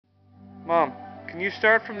Mom, can you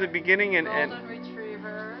start from the beginning and Golden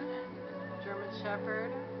Retriever, German Shepherd,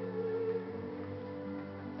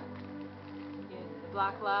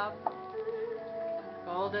 Black Lab,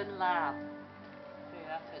 Golden Lab. Okay,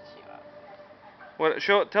 that fits you up. what?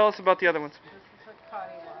 Tell us about the other ones. This is a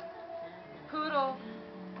potty one. Poodle.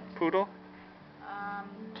 Poodle.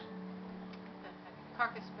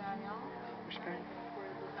 Cocker Spaniel.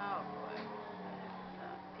 Oh boy.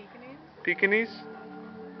 Pekingese. Pekingese.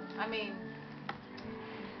 I mean,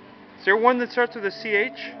 Is there one that starts with a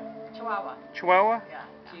CH? Chihuahua. Chihuahua? Yeah.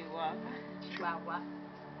 Chihuahua.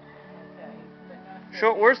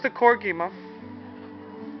 Okay. Where's the corgi, Mom?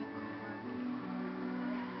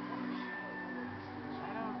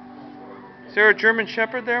 Is there a German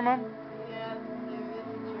Shepherd there, Mom? Yeah, there is a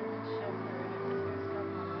German Shepherd.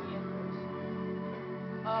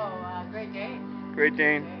 Oh, Great Dane. Great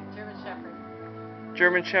Dane. German Shepherd.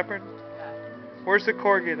 German Shepherd? Yeah. Where's the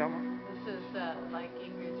corgi, though, Mom? This is like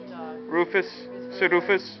Ingrid's dog. Rufus? Sir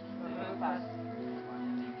Rufus?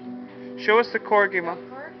 Show us the corgi, Mom.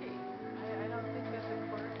 Corgi. I don't think there's a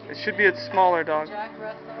corgi. It should be a smaller dog. Jack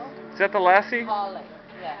Russell. Is that the lassie? Collie.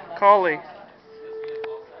 Yeah. That's Collie. Collie.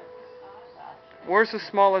 Where's the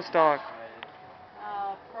smallest dog?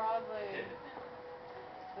 Probably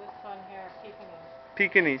this one here,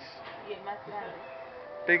 Pekingese. Pekingese.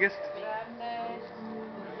 Biggest? Grande is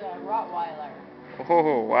a Rottweiler.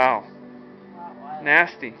 Oh, wow. Rottweiler.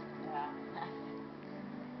 Nasty. Yeah.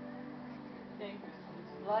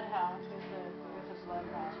 Bloodhound is a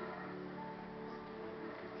bloodhound.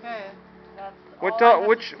 Okay, that's What all I dog? have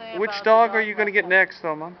Which to say which about dog the are you going to get wrestling. next,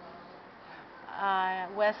 though, Mom?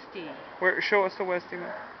 Westie. Show us the Westie, Mom.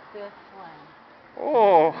 This one.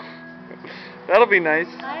 Oh, that'll be nice.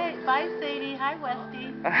 Hi, bye Sadie. Hi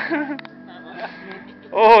Westie.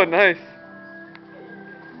 Oh, nice.